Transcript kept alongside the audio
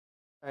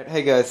Alright,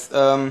 hey guys,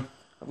 I'm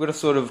going to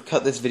sort of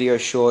cut this video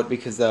short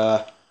because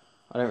I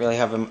don't really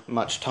have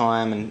much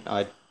time and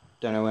I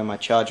don't know where my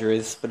charger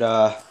is,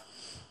 but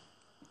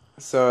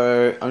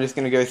so I'm just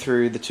going to go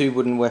through the two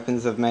wooden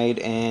weapons I've made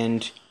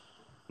and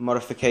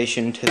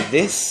modification to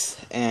this,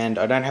 and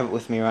I don't have it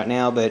with me right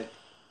now, but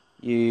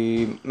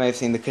you may have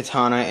seen the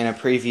katana in a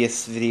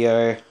previous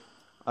video.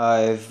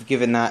 I've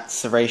given that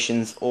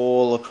serrations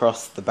all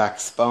across the back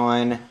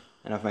spine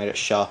and I've made it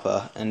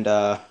sharper,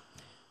 and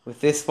with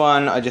this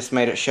one, I just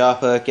made it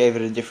sharper, gave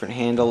it a different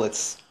handle.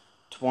 It's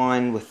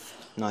twine with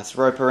nice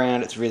rope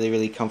around. It's really,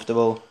 really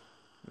comfortable,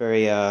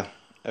 very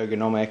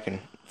ergonomic and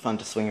fun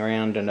to swing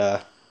around, and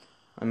I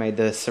made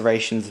the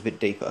serrations a bit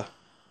deeper.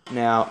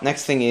 Now,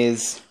 next thing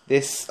is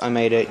this. I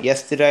made it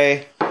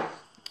yesterday,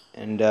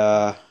 and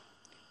not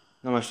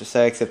much to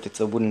say except it's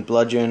a wooden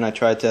bludgeon. I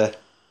tried to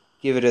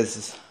give it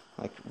as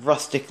like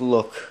rustic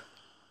look.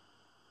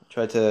 I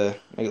tried to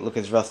make it look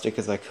as rustic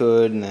as I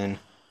could, and then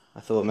I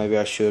thought maybe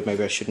I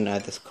shouldn't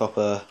add this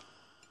copper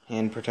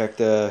hand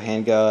protector,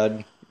 hand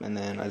guard, and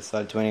then I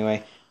decided to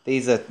anyway.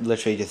 These are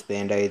literally just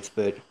band-aids,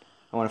 but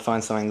I want to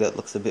find something that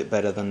looks a bit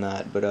better than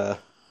that, but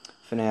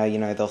for now, you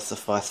know, they'll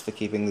suffice for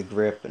keeping the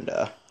grip, and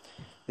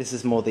this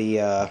is more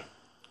the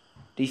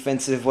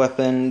defensive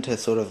weapon to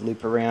sort of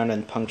loop around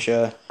and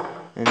puncture.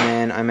 And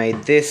then I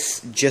made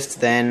this just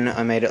then.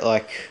 I made it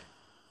like,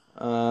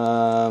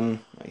 what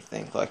do you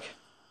think, like,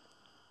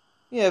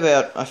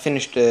 yeah, I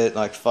finished it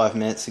like 5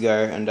 minutes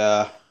ago, and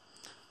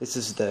this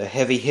is the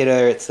heavy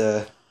hitter. It's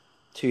a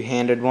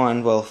two-handed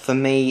one. Well, for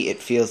me, it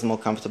feels more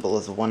comfortable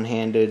as a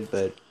one-handed,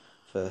 but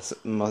for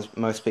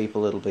most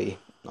people, it'll be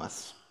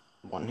nice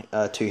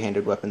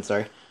two-handed weapon.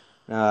 Sorry.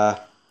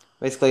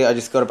 Basically, I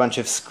just got a bunch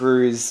of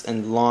screws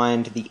and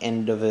lined the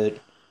end of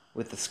it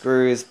with the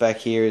screws. Back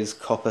here is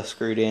copper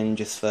screwed in,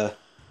 just for a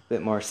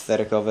bit more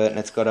aesthetic of it, and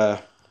it's got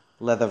a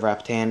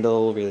leather-wrapped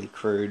handle, really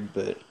crude,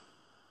 but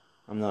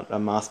I'm not a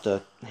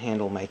master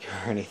handle maker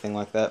or anything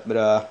like that,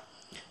 but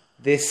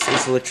this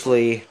is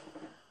literally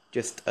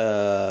just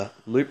a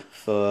loop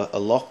for a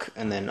lock,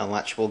 and then a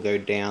latch will go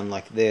down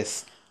like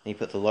this, and you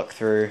put the lock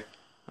through.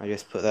 I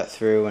just put that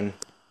through, and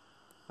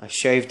I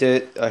shaved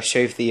it. I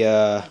shaved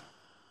the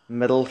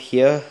metal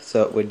here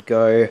so it would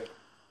go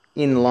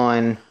in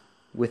line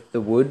with the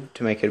wood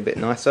to make it a bit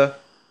nicer,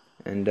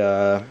 and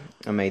I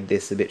made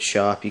this a bit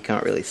sharp. You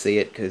can't really see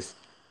it because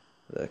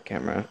the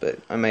camera, but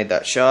I made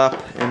that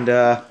sharp,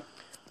 and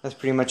that's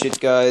pretty much it,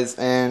 guys,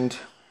 and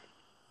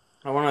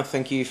I want to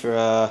thank you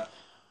for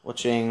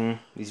watching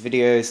these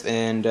videos,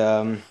 and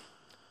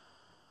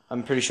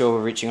I'm pretty sure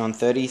we're reaching on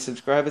 30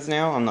 subscribers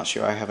now. I'm not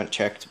sure, I haven't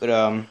checked, but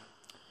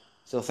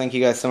so thank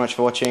you guys so much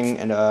for watching,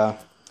 and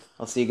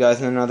I'll see you guys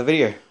in another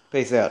video.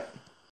 Peace out.